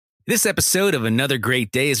This episode of Another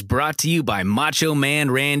Great Day is brought to you by Macho Man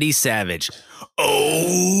Randy Savage.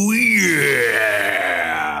 Oh,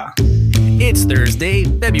 yeah! It's Thursday,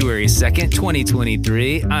 February 2nd,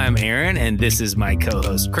 2023. I'm Aaron, and this is my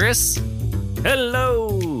co-host, Chris.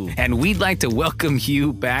 Hello! And we'd like to welcome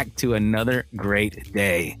you back to another great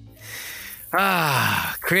day.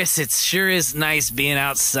 Chris, it sure is nice being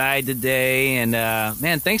outside today. And,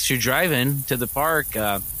 man, thanks for driving to the park.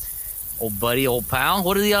 Old buddy, old pal,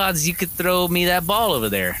 what are the odds you could throw me that ball over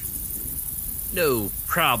there? No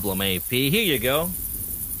problem, AP. Here you go.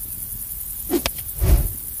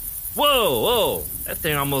 Whoa! That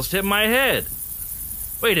thing almost hit my head.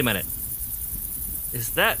 Wait a minute.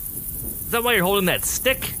 Is that why you're holding that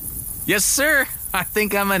stick? Yes, sir. I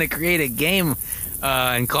think I'm going to create a game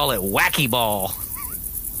and call it Wacky Ball.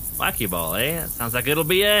 Wacky Ball, eh? That sounds like it'll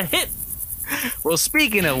be a hit. Well,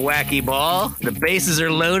 speaking of Wacky Ball, the bases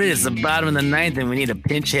are loaded. It's the bottom of the ninth, and we need a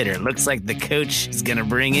pinch hitter. It looks like the coach is going to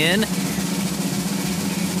bring in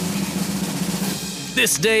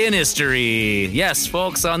this day in history. Yes,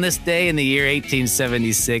 folks, on this day in the year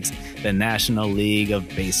 1876, the National League of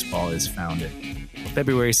Baseball is founded.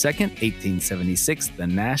 February 2nd, 1876, the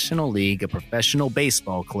National League of Professional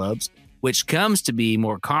Baseball Clubs, which comes to be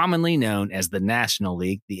more commonly known as the National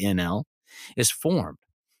League, the NL, is formed.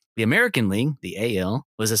 The American League, the AL,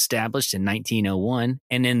 was established in 1901,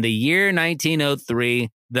 and in the year 1903,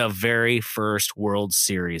 the very first World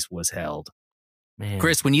Series was held. Man.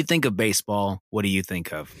 Chris, when you think of baseball, what do you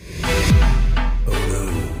think of? Oh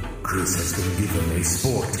no, Chris has been given a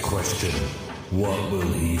sport question. What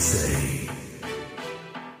will he say?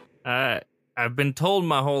 I've been told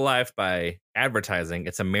my whole life by advertising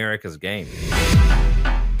it's America's game.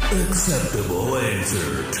 Acceptable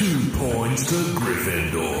answer. 2 points to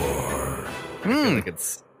Gryffindor. I feel like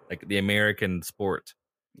it's like the American sport,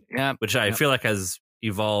 Yeah, which I feel like has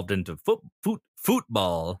evolved into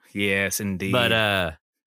football. yes, indeed. But I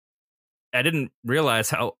didn't realize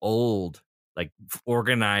how old like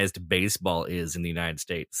organized baseball is in the United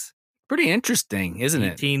States. Pretty interesting, isn't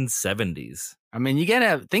it? 1870s. I mean, you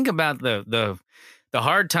gotta think about the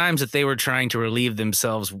hard times that they were trying to relieve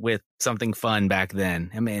themselves with something fun back then.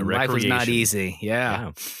 I mean, life was not Recreation. easy.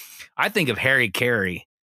 Yeah. I think of Harry Carey,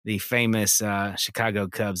 the famous Chicago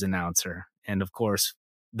Cubs announcer. And of course,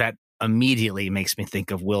 that immediately makes me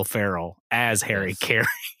think of Will Ferrell as Harry Yes. Carey.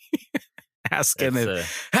 Ask him That's,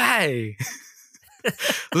 if, hey,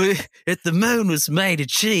 if the moon was made of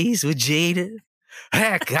cheese, would you eat it?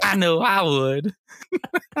 Heck, I know I would.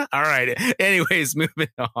 All right. Anyways,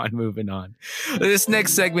 moving on. This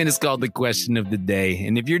next segment is called The Question of the Day.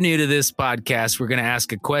 And if you're new to this podcast, we're going to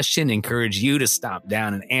ask a question, encourage you to stop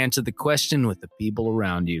down and answer the question with the people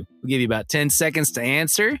around you. We'll give you about 10 seconds to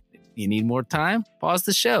answer. If you need more time, pause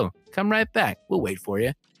the show. Come right back. We'll wait for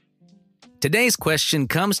you. Today's question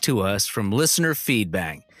comes to us from listener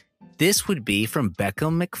feedback. This would be from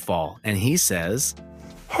Beckham McFall, and he says,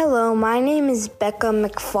 Hello, my name is Becca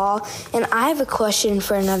McFall, and I have a question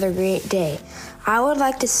for Another Great Day. I would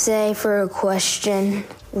like to say for a question,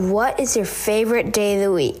 what is your favorite day of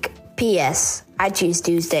the week? P.S. I choose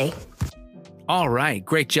Tuesday. all right,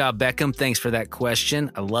 great job, Beckham. Thanks for that question.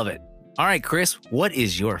 I love it. All right, Chris, what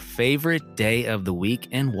is your favorite day of the week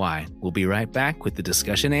and why? We'll be right back with the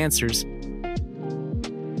discussion answers.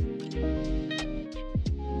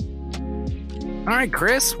 All right,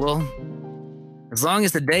 Chris, well, as long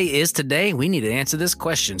as the day is today, we need to answer this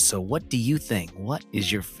question. So what do you think? What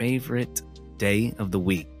is your favorite day of the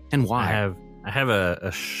week and why? I have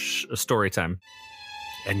a story time.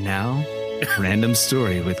 And now, random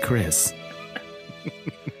story with Chris.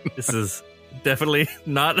 This is definitely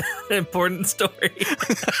not an important story.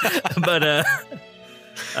 But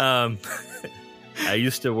I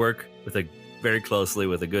used to work very closely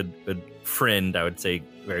with a good friend, I would say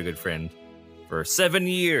very good friend, for 7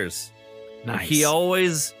 years. Nice. He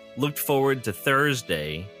always looked forward to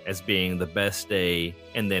Thursday as being the best day,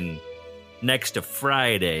 and then next to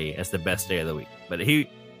Friday as the best day of the week. But he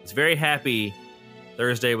was very happy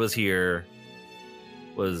Thursday was here,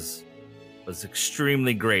 was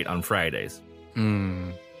extremely great on Fridays.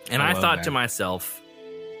 Mm, And I love thought that. to myself,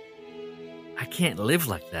 I can't live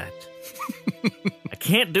like that. I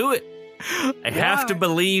can't do it. I have to Why?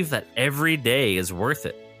 believe that every day is worth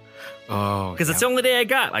it. Oh, Because it's the only day I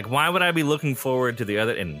got. Like, why would I be looking forward to the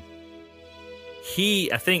other? And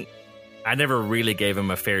I think I never really gave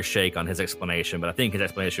him a fair shake on his explanation, but I think his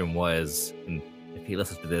explanation was, and if he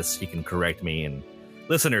listens to this, he can correct me, and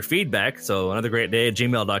listener feedback. So another great day at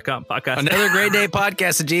gmail.com podcast. Another great day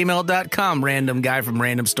podcast at gmail.com. Random guy from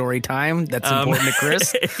Random Story Time. That's important to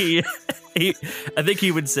Chris. I think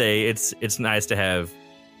he would say it's nice to have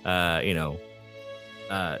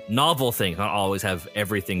novel things. Not always have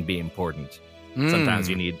everything be important. Sometimes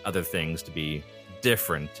you need other things to be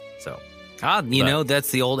different. So,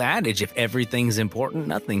 that's the old adage: if everything's important,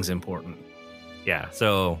 nothing's important. Yeah.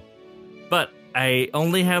 So, but I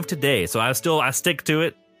only have today, so I stick to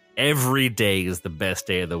it. Every day is the best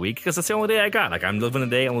day of the week because it's the only day I got. Like I'm living the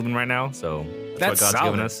day I'm living right now, so that's what God's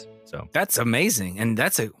given us. So that's amazing, and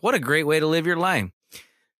what a great way to live your life.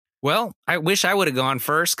 Well, I wish I would have gone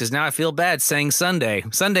first because now I feel bad saying Sunday.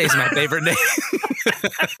 Sunday's my favorite day.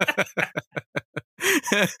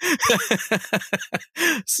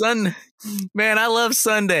 Man, I love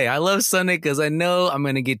Sunday. I love Sunday because I know I'm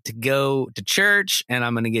going to get to go to church and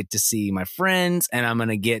I'm going to get to see my friends and I'm going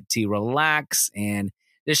to get to relax. And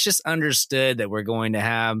it's just understood that we're going to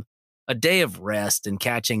have a day of rest and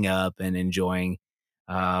catching up and enjoying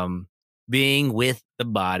being with the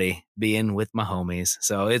body, being with my homies.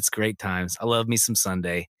 So it's great times. I love me some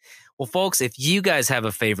Sunday. Well, folks, if you guys have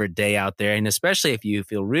a favorite day out there, and especially if you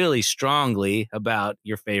feel really strongly about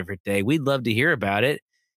your favorite day, we'd love to hear about it.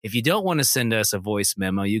 If you don't want to send us a voice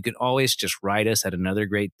memo, you can always just write us at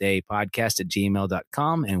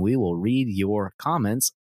anothergreatdaypodcast@gmail.com, and we will read your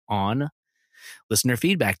comments on Listener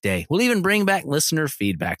Feedback Day. We'll even bring back Listener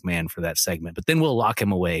Feedback Man for that segment, but then we'll lock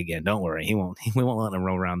him away again. Don't worry. We won't let him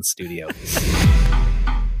roam around the studio.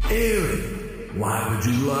 Aaron, why would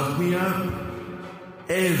you lock me up?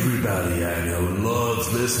 Everybody I know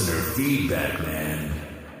loves Listener Feedback Man.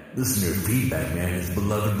 Listener Feedback Man is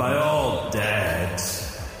beloved by all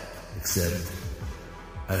dads. Except,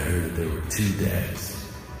 I heard that there were 2 dads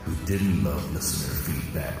who didn't love Listener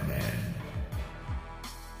Feedback Man.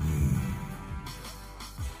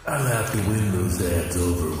 I'll have to win those dads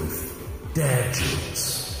over with dad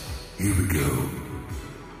jokes. Here we go.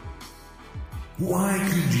 Why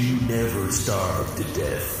could you never starve to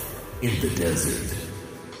death in the desert?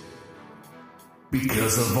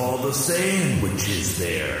 Because of all the sandwiches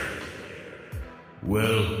there.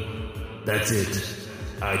 Well, that's it.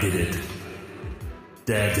 I did it.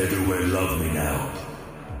 Dads everywhere love me now.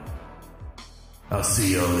 I'll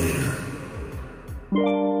see y'all later.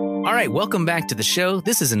 All right, welcome back to the show.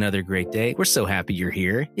 This is Another Great Day. We're so happy you're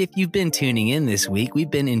here. If you've been tuning in this week,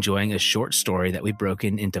 we've been enjoying a short story that we've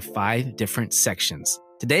broken into 5 different sections.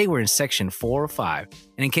 Today, we're in section 4 of 5.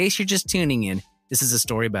 And in case you're just tuning in, this is a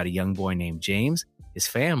story about a young boy named James, his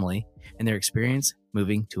family, and their experience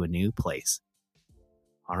moving to a new place.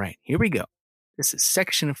 All right, here we go. This is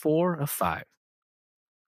section 4 of 5.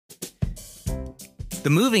 The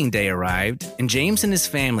moving day arrived, and James and his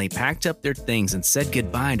family packed up their things and said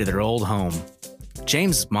goodbye to their old home.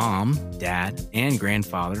 James' mom, dad, and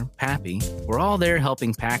grandfather, Pappy, were all there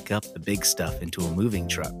helping pack up the big stuff into a moving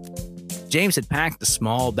truck. James had packed a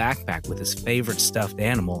small backpack with his favorite stuffed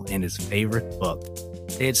animal and his favorite book.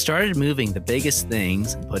 They had started moving the biggest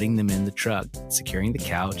things and putting them in the truck, securing the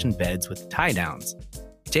couch and beds with tie-downs.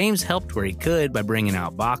 James helped where he could by bringing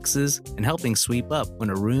out boxes and helping sweep up when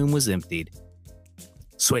a room was emptied.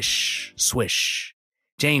 Swish, swish.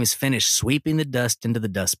 James finished sweeping the dust into the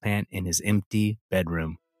dustpan in his empty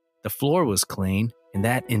bedroom. The floor was clean, and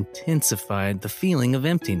that intensified the feeling of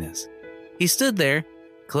emptiness. He stood there,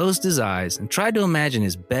 closed his eyes, and tried to imagine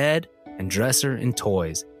his bed and dresser and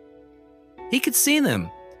toys. He could see them.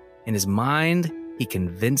 In his mind, he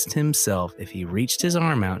convinced himself if he reached his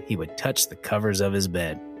arm out, he would touch the covers of his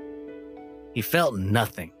bed. He felt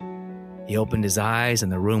nothing. He opened his eyes,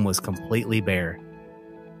 and the room was completely bare.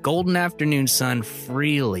 Golden afternoon sun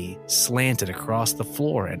freely slanted across the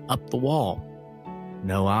floor and up the wall.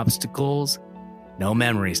 No obstacles, no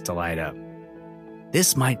memories to light up.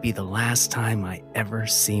 This might be the last time I ever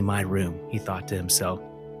see my room, he thought to himself.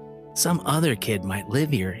 Some other kid might live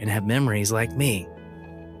here and have memories like me.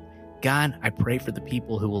 God, I pray for the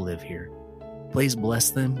people who will live here. Please bless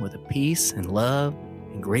them with a peace and love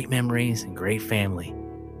and great memories and great family.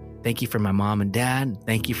 Thank you for my mom and dad.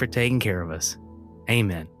 Thank you for taking care of us.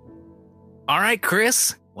 Amen. All right,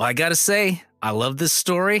 Chris. Well, I got to say, I love this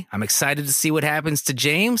story. I'm excited to see what happens to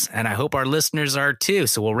James, and I hope our listeners are too.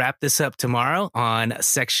 So we'll wrap this up tomorrow on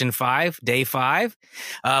section 5, day 5.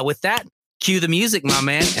 With that, cue the music, my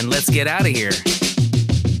man, and let's get out of here.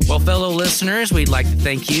 Well, fellow listeners, we'd like to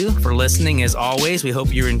thank you for listening as always. We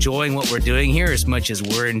hope you're enjoying what we're doing here as much as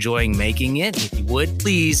we're enjoying making it. If you would,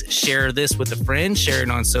 please share this with a friend, share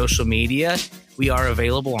it on social media. We are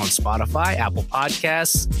available on Spotify, Apple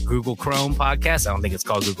Podcasts, Google Chrome Podcasts. I don't think it's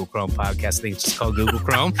called Google Chrome Podcasts. I think it's just called Google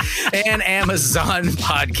Chrome and Amazon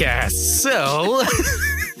Podcasts. So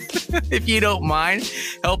if you don't mind,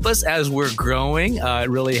 help us as we're growing. It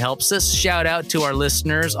really helps us. Shout out to our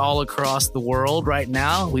listeners all across the world right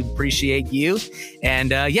now. We appreciate you.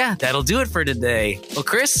 And yeah, that'll do it for today. Well,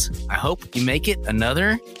 Chris, I hope you make it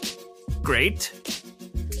another Great.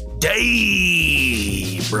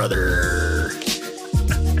 day, brother.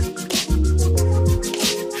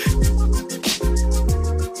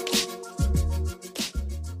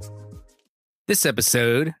 This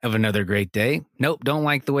episode of Another Great Day. Nope, don't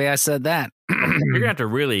like the way I said that. You're going to have to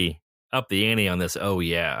really up the ante on this. Oh,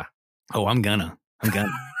 yeah. Oh, I'm gonna.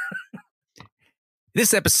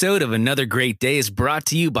 This episode of Another Great Day is brought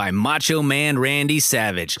to you by Macho Man Randy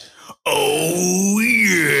Savage. Oh,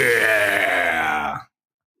 yeah.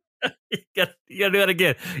 You gotta do that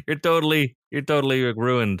again. You're totally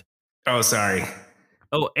ruined. Oh, sorry.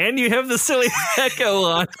 Oh, and you have the silly echo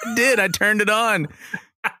on. I did. I turned it on.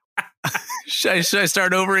 Should I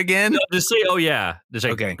start over again? No, just say, oh, yeah. Just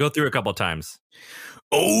like, Okay. Go through a couple of times.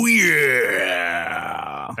 Oh,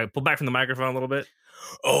 yeah. All right, pull back from the microphone a little bit.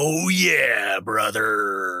 Oh, yeah,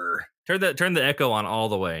 brother. Turn the echo on all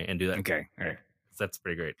the way and do that. Okay. All right. That's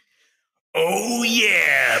pretty great. Oh,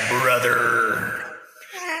 yeah, brother.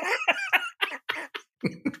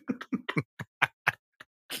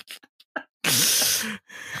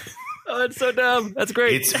 Oh, that's so dumb. That's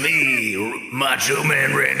great. It's me, Macho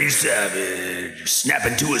Man Randy Savage,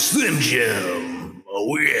 snapping to a Slim Jim.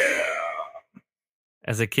 Oh, yeah.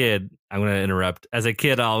 As a kid, I'm going to interrupt. As a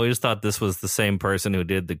kid, I always thought this was the same person who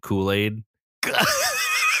did the Kool-Aid.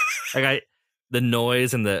 The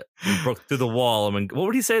noise and the broke through the wall. I mean, what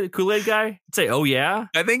would he say? The Kool-Aid guy? He'd say, "Oh yeah."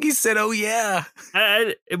 I think he said, "Oh yeah."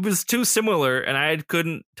 It was too similar, and I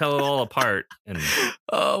couldn't tell it all apart. And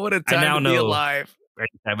Oh, what a I now time to be know. alive.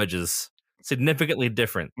 Randy Savage is significantly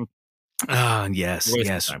different. Oh, yes, Waste of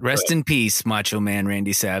yes. time. Rest in peace, Macho Man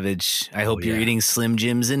Randy Savage. I hope you're yeah. eating Slim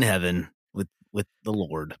Jims in heaven with the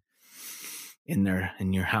Lord. In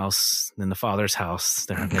your house, in the Father's house,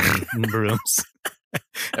 there are many rooms.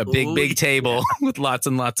 A big, Ooh, big table with lots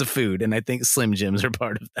and lots of food. And I think Slim Jims are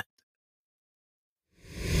part of that.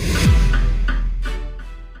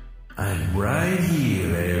 I'm right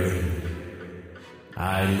here, Aaron.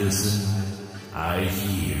 I listen, I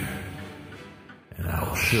hear, and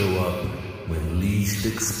I'll show up when least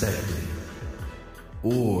expected,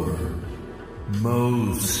 or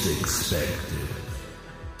most expected.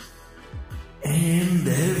 And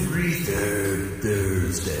every third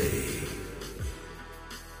Thursday.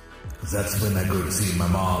 'Cause that's when I go to see my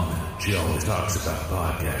mom, and she always talks about the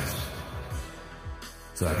podcast.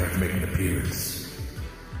 So I have to make an appearance.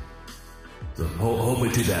 So hold me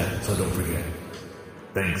to that so I don't forget.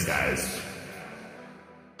 Thanks, guys.